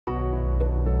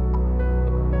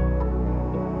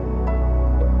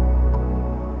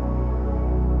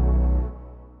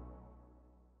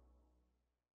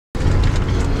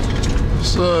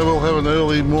So we'll have an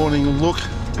early morning look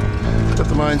at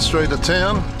the main street of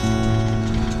town,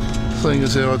 seeing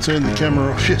as how I turned the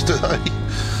camera off yesterday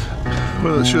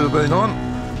when it should have been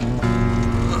on.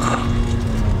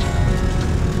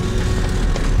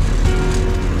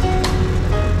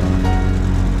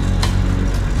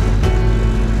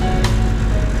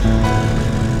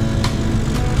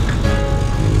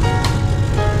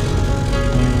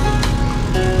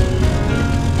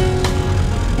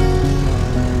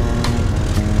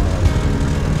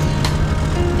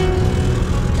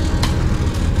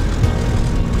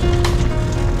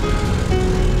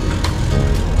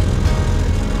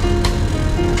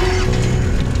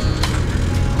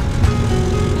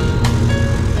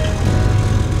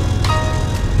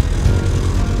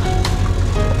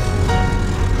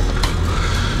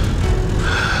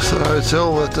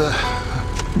 Hotel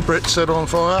that Brett set on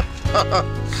fire.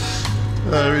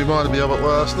 He reminded me of it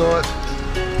last night.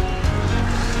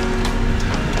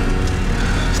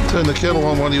 Turned the kettle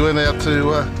on when he went out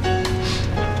to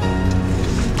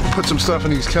put some stuff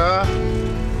in his car.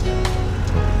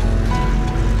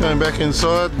 Came back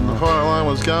inside and the fire alarm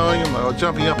was going and they were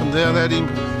jumping up and down at him.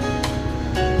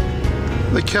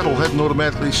 The kettle hadn't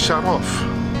automatically shut off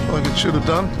like it should have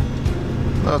done.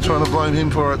 They were trying to blame him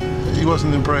for it. He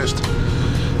wasn't impressed.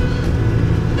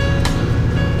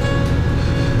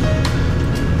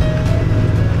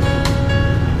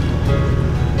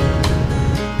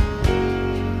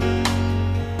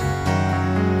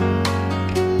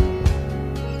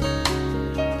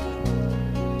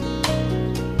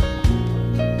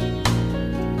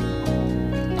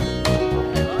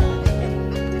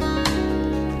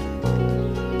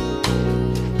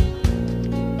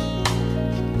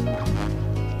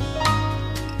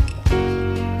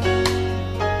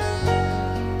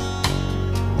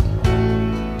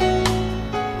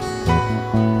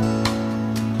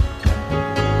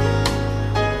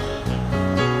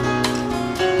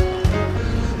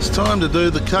 Time to do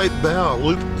the Cape Bauer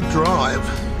Loop Drive,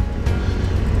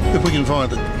 if we can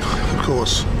find it, of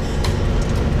course.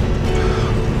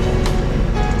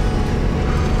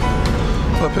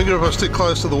 I figure if I stick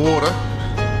close to the water,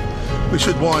 we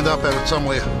should wind up at it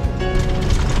somewhere.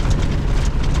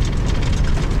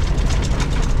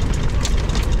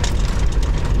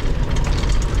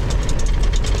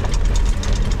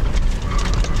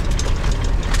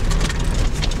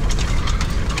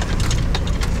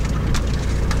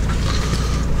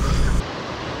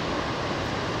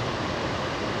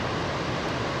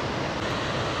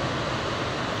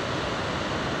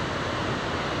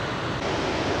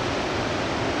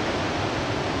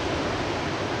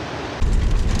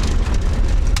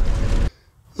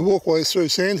 The walkways through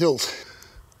sandhills.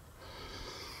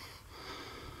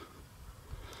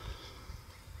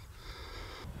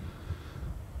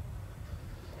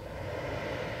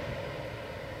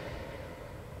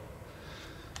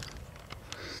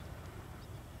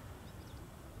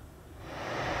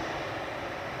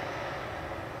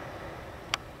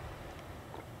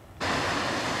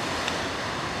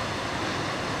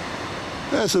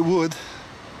 As it would,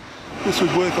 this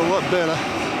would work a lot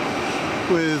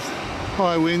better with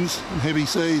high winds and heavy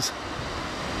seas,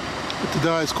 but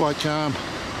today it's quite calm.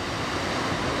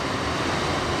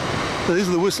 So these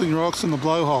are the Whistling Rocks and the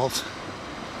blowholes.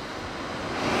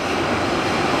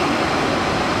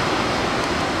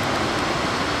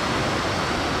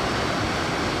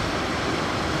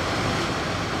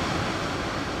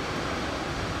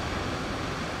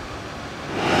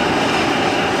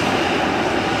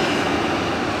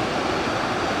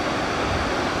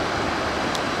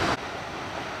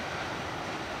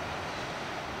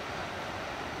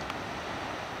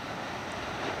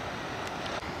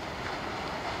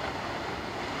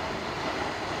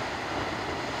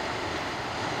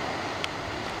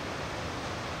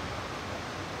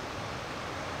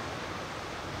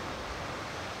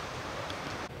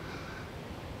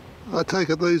 I take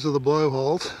it these are the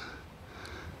blowholes,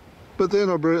 but they're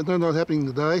not happening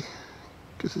today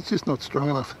because it's just not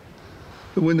strong enough.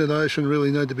 The wind and ocean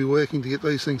really need to be working to get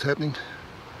these things happening.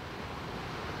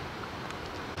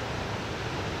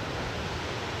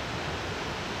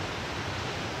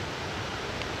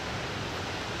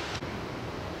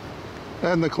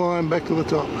 And the climb back to the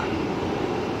top.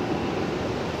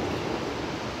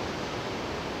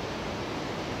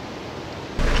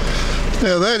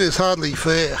 Now that is hardly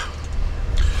fair.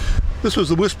 This was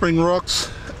the Whispering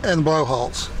Rocks and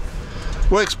blowholes.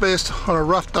 Works best on a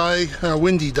rough day and a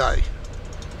windy day.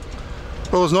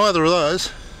 Well, it was neither of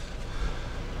those.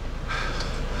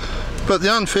 But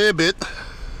the unfair bit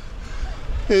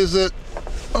is that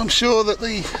I'm sure that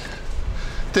the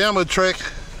downward trek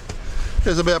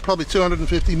is about probably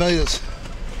 250 metres.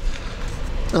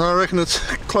 and I reckon it's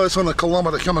close on a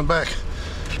kilometre coming back.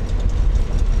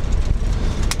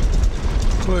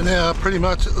 We're now pretty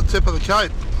much at the tip of the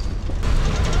cape.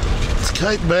 It's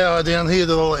Cape Bauer down here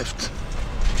to the left.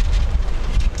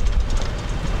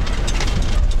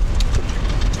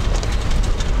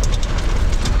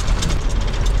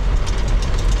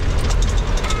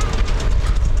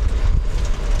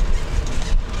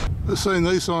 I've seen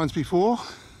these signs before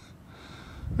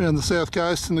around the south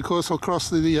coast, and of course I'll cross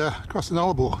the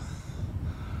Nullarbor.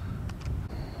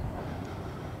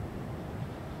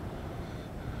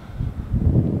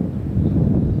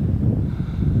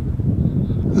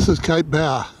 This is Cape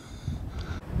Bauer.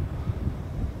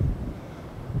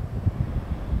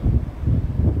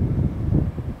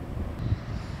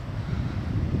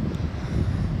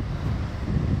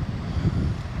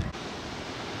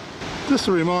 Just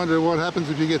a reminder of what happens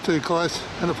if you get too close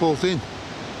and it falls in.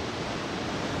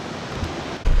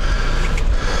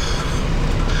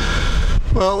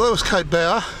 Well, that was Cape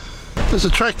Bauer. There's a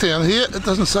track down here. It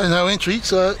doesn't say no entry,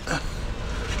 so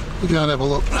we'll go and have a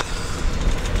look.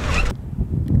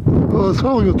 Well, I was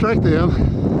following the track down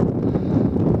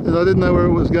and I didn't know where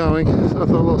it was going, so I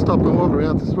thought I'll stop and walk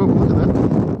around this. Well, look at that.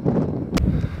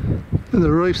 And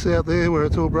the reef's out there where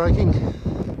it's all breaking.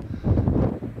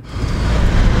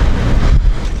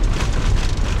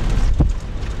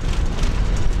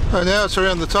 So now it's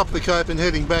around the top of the cape and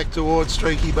heading back towards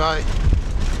Streaky Bay.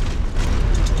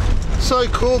 So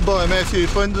called by Matthew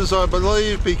Flinders, I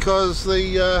believe, because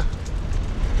the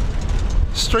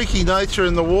streaky nature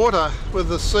in the water with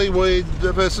the seaweed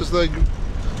versus the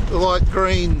light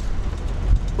green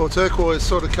or turquoise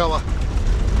sort of colour.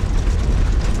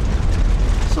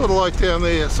 Sort of like down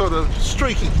there, sort of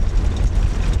streaky.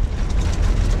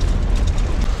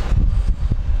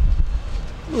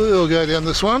 We'll go down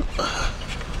this one.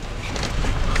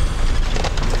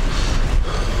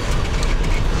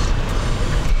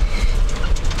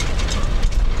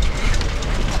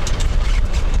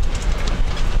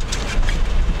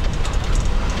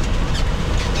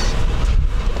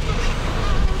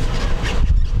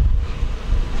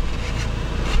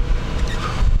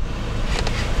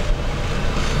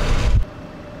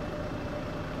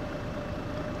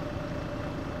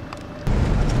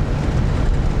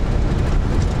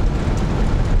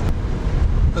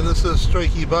 And this is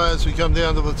Streaky Bay as we come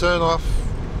down to the turn off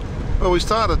where we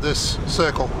started this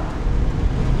circle.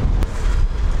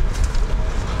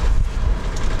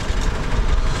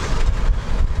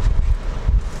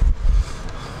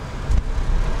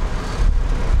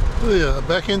 We are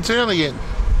back in town again.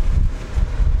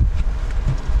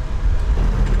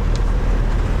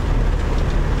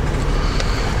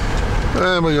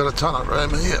 And we got a ton of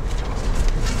room here.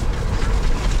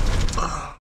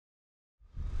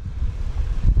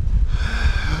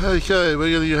 Okay,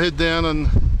 we're going to head down and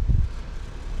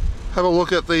have a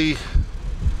look at the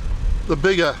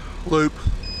bigger loop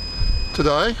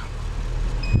today.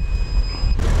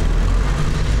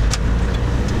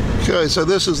 Okay, so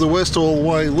this is the Westall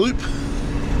Way loop.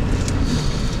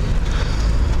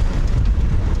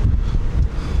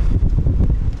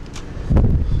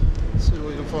 Let's see what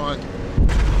we can find.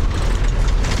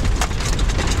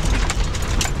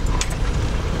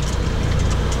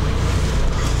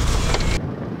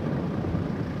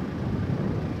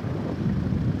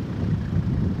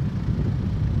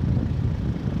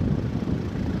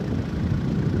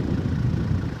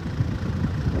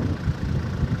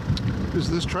 Is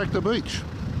this Tractor Beach?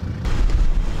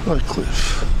 High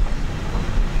Cliff.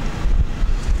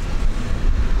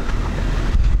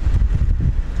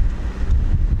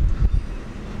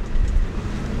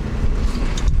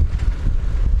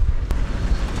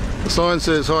 The sign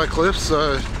says High Cliff,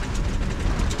 so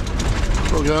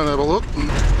we'll go and have a look.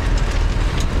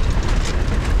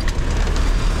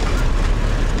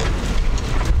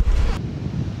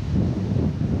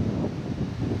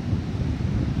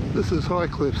 This is High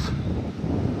Cliffs.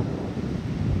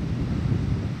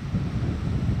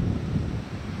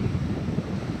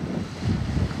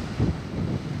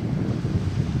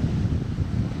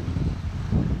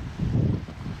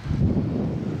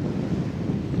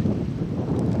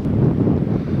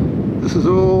 This is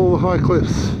all the high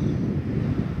cliffs.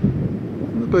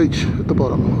 And the beach at the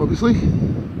bottom, obviously.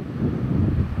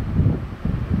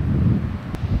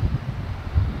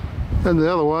 And the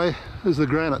other way is the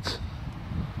granites.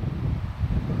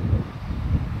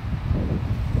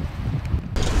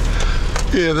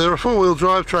 Yeah, there are four-wheel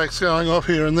drive tracks going off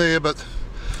here and there, but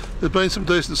there's been some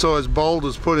decent sized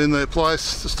boulders put in their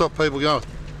place to stop people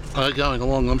going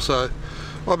along them, so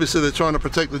obviously they're trying to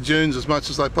protect the dunes as much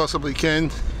as they possibly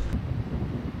can.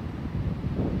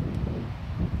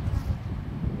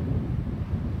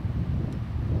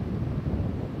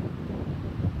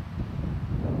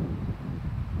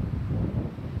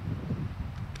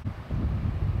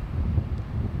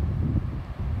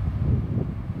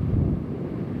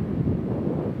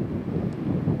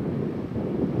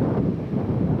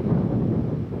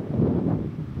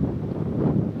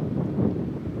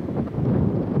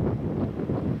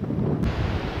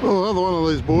 Well, another one of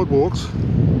these boardwalks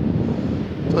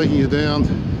taking you down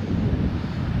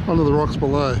onto the rocks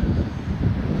below.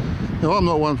 Now, I'm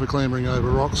not one for clambering over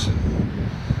rocks,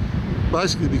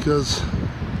 basically because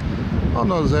I'm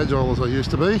not as agile as I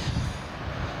used to be.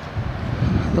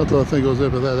 Not that I think I was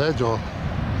ever that agile.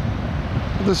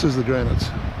 But this is the granites.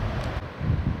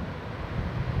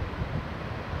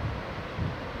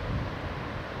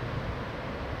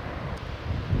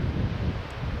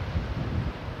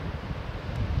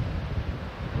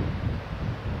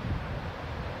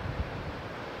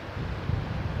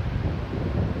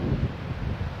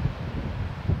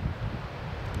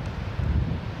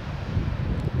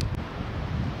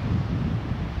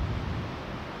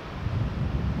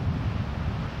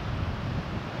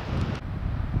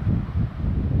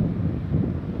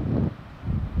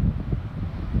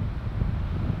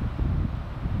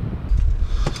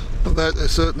 That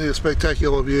is certainly a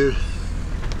spectacular view.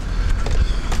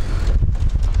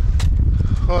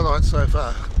 Highlight so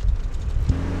far.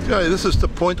 Okay, this is to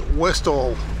Point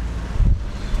Westall,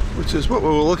 which is what we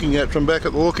were looking at from back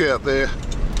at the lookout there.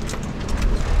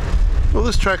 Well,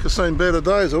 this track has seen better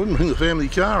days. I wouldn't bring the family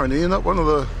car in here, not one of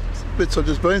the bits I've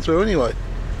just been through anyway.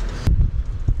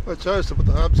 I chose to put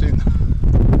the hubs in.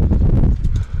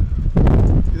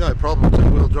 No problem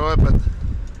two-wheel drive, but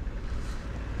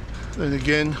then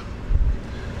again,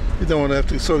 you don't want to have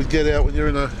to sort of get out when you're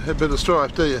in a bit of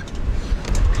strife, do you?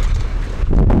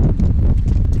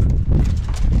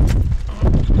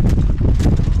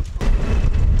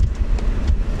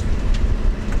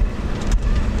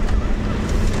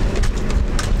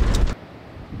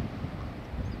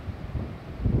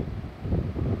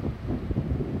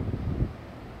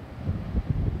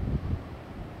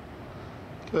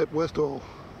 Cape Westall,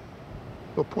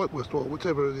 or Point Westall,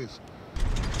 whichever it is.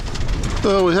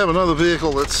 So we have another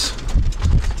vehicle that's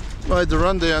made the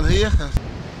run down here.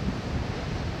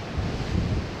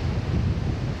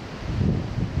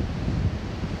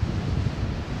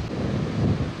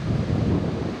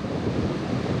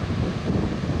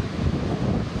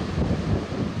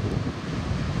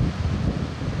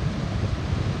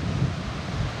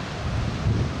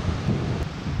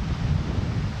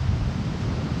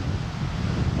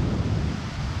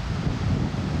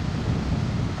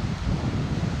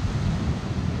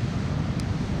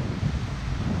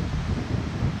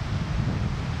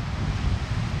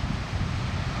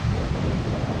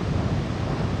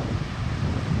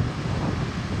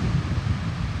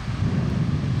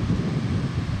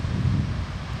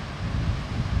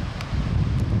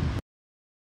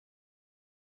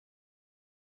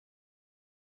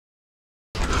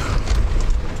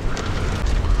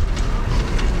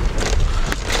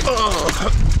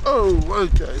 Oh,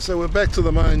 okay, so we're back to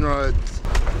the main road.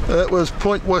 That was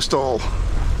Point Westall.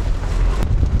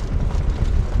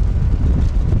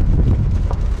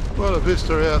 What a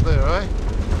vista out there, eh?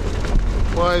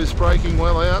 Waves breaking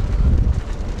well out.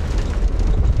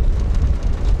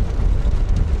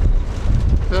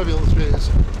 Fabulous views.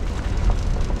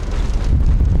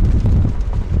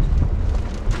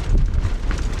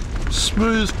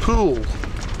 Smooth pool.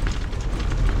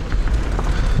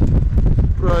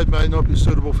 Road may not be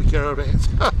suitable for caravans.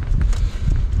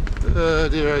 Oh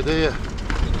dear, oh dear.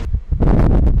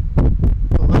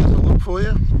 Well, there's a look for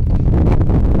you.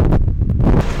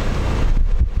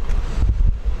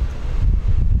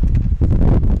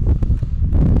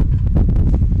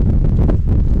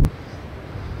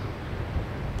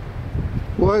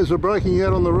 Waves are breaking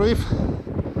out on the reef,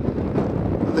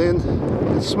 but then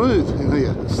it's smooth in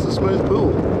here. It's the smooth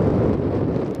pool.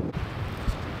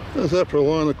 There's that for a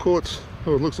line of quartz.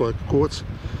 Oh, it looks like quartz.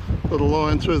 Got a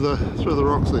line through the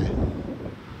rocks there.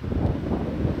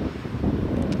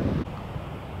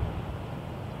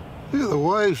 Look at the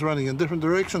waves running in different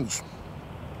directions,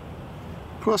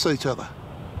 across each other.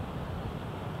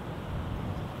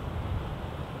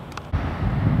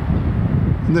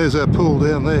 And there's our pool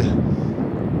down there.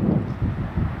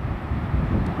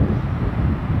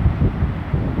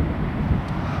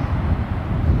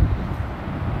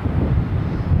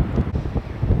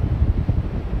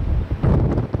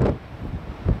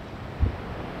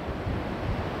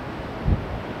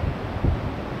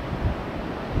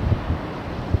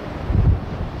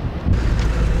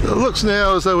 It looks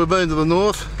now as though we've been to the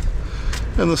north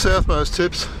and the southmost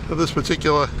tips of this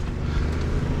particular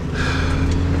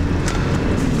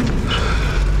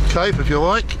cape, if you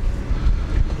like.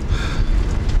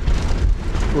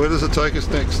 Where does it take us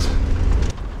next?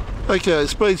 Okay,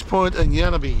 Speeds Point and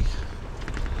Yanabe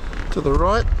to the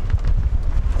right.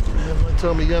 And they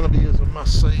tell me Yanabe is a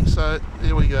must-see, so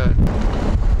here we go.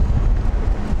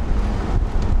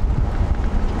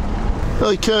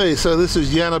 Okay, so this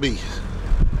is Yanabe.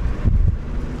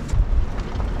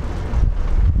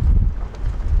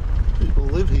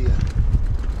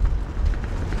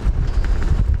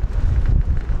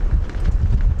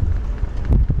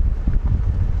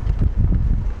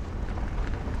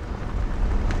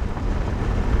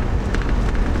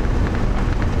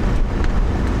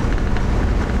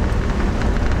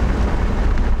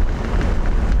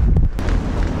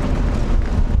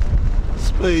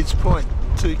 Speeds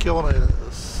 0.2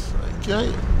 kilometres.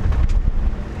 Okay.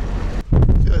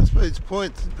 Okay, Speeds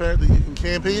Point, apparently you can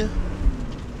camp here.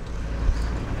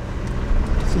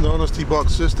 It's an honesty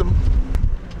box system.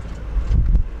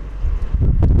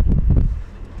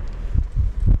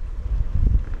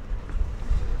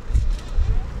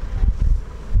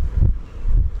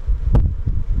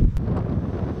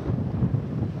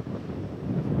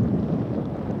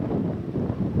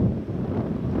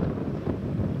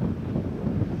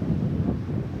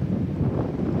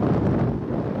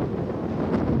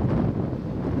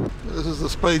 This is the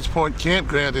Speeds Point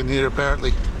campground in here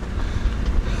apparently.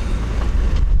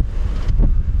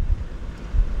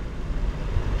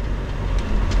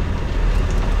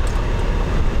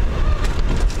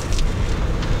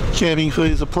 Camping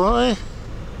fees apply.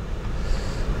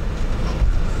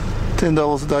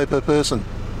 $10 a day per person.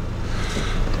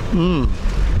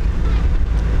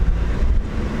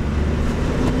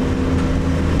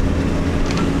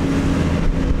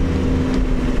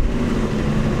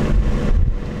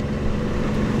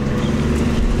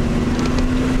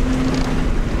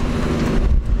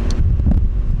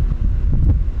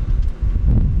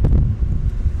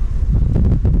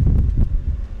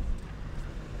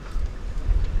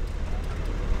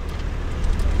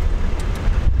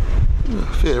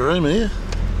 Fair room here.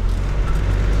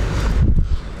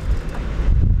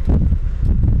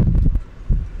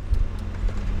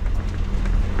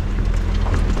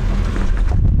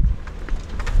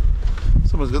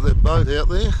 Someone's got their boat out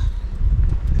there.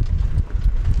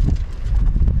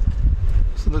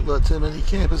 Doesn't look like too many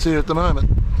campers here at the moment.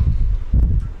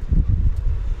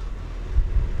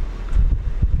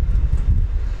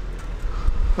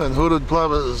 And hooded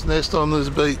plovers nest on this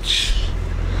beach.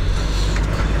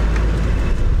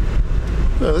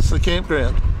 Oh, this is the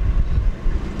campground.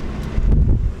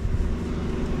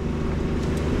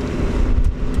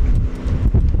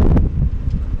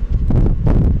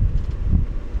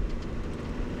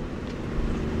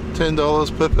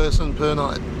 $10 per person per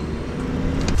night.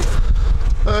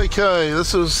 Okay,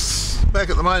 this is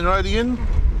back at the main road again,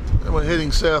 and we're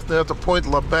heading south now to Point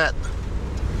Labatt.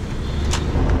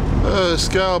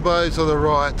 Scale Bay to the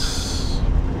right.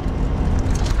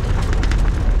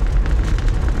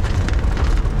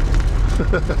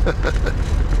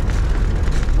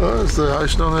 Oh, there's the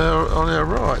ocean on our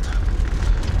right.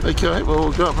 Okay, well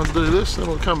we'll go up and do this, then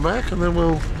we'll come back and then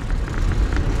we'll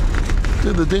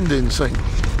do the din-din thing.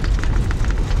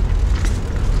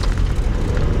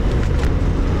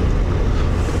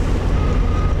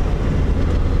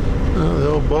 Oh, the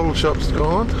old bottle shop's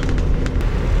gone.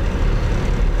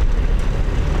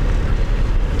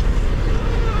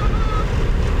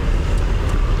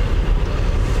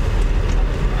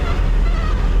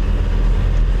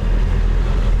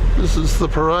 This is the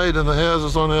parade and the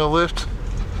houses on our left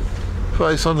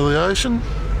face onto the ocean.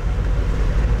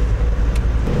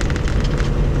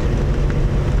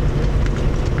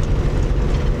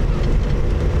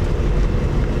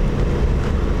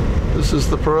 This is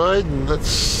the parade and that's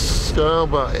Scale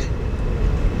Bay.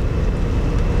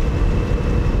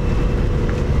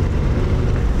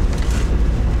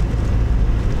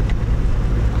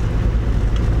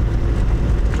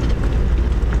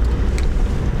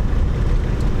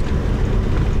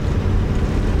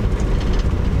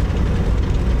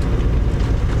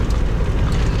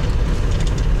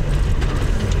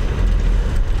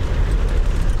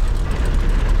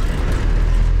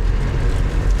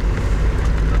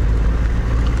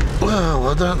 Well,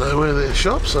 I don't know where their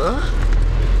shops are.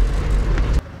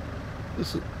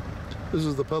 This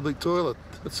is the public toilet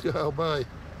at Scale Bay.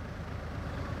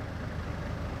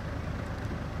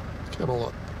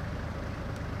 Camelot.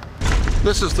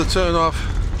 This is the turn off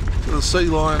to the Sea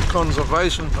Lion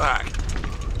Conservation Park.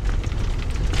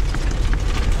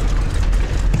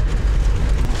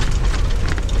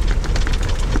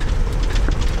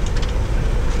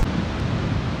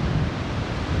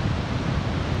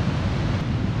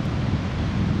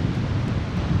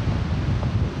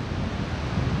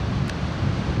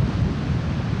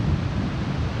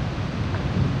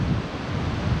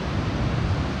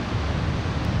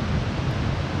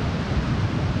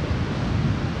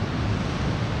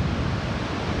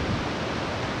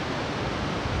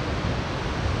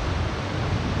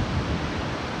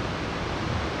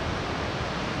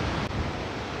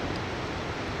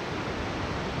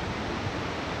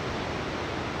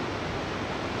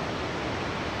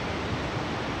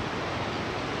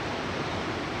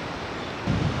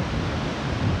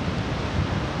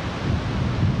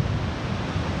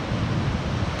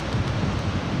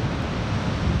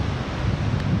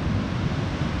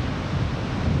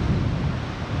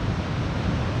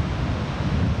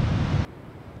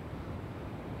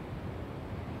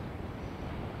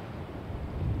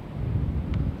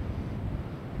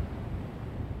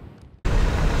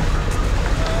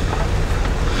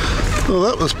 Well,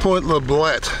 that was Point Le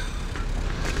Blat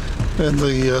and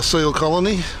the seal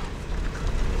colony.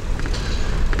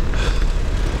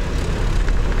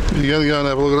 If you're going to go and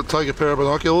have a look at it, take a pair of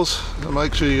binoculars and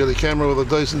make sure you get a camera with a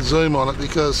decent zoom on it,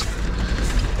 because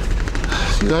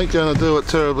you ain't going to do it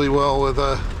terribly well with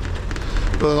an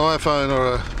iPhone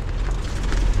or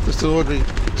just an ordinary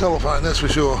telephone, that's for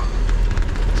sure.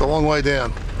 It's a long way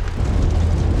down.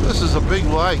 This is a big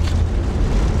lake.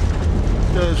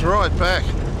 It goes right back.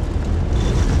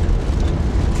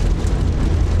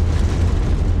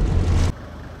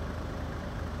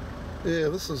 Yeah,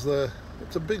 this is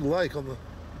it's a big lake on the,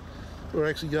 we're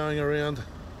actually going around.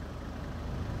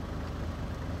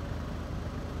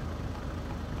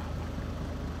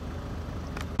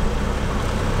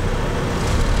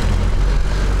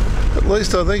 At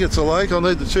least I think it's a lake. I'll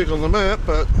need to check on the map,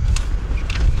 but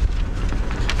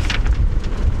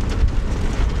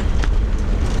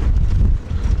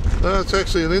no, it's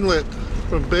actually an inlet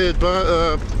from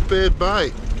Bauer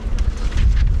Bay.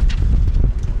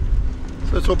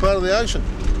 So it's all part of the ocean.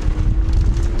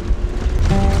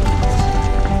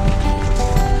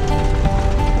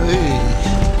 Hey.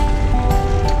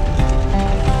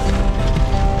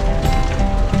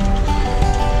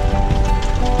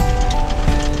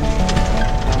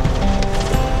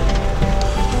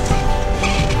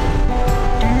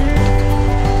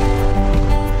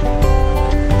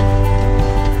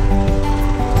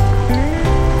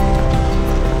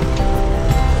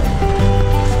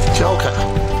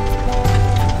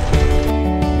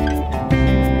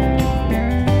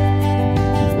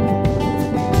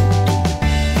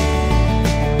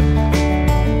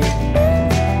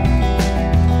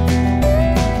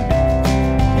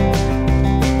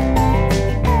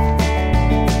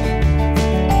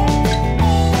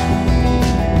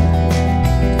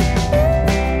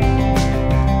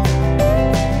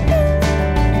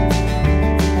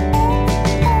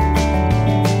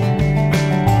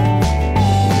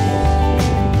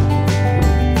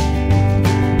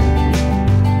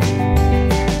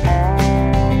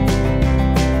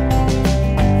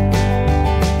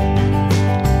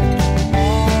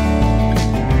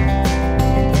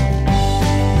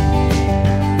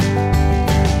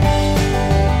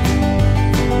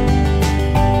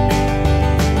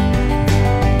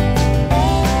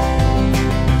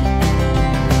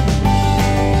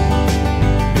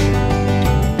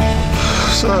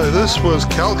 So this was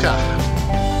Calca.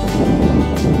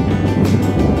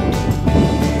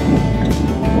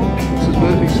 This is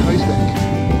Murphy's haystack.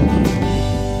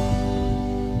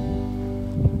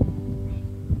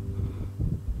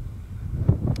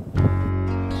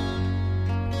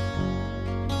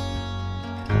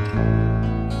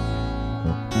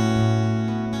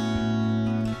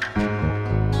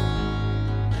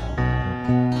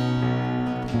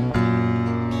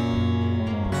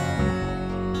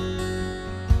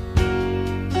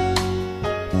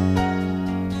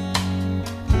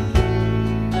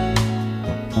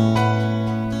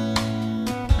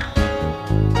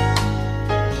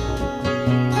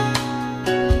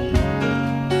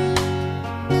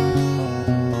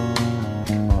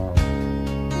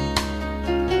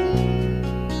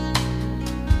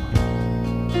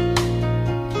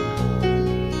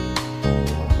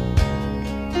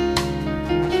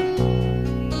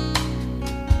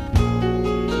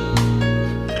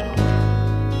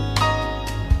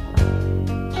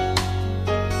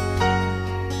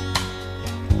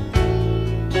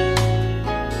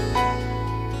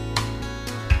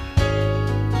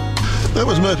 That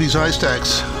was Murphy's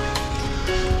Haystacks.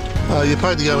 You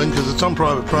paid to go in because it's on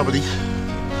private property,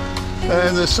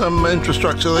 and there's some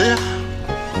infrastructure there.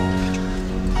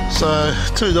 So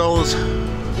 $2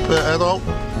 per adult,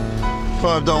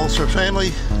 $5 for a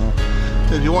family.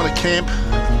 If you want to camp,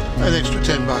 an extra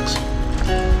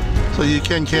 $10. So you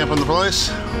can camp on the place.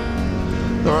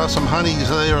 There are some honeys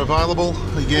there available.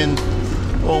 Again,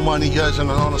 all money goes in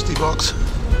an honesty box.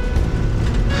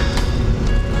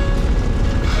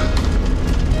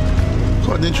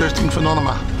 Quite an interesting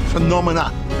phenomena.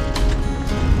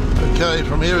 Okay,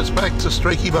 from here it's back to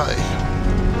Streaky Bay.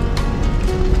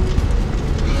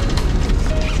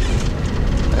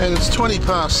 And it's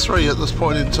 3:20 at this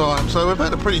point in time, so we've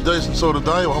had a pretty decent sort of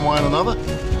day one way and another.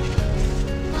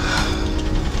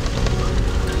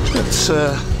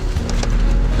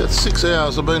 It's 6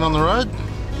 hours I've been on the road.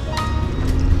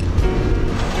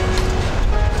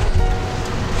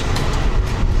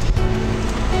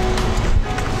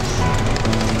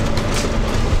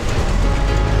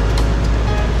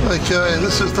 Okay,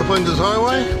 this is the Flinders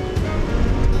Highway,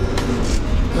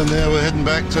 and now we're heading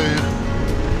back to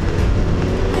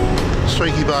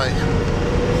Streaky Bay.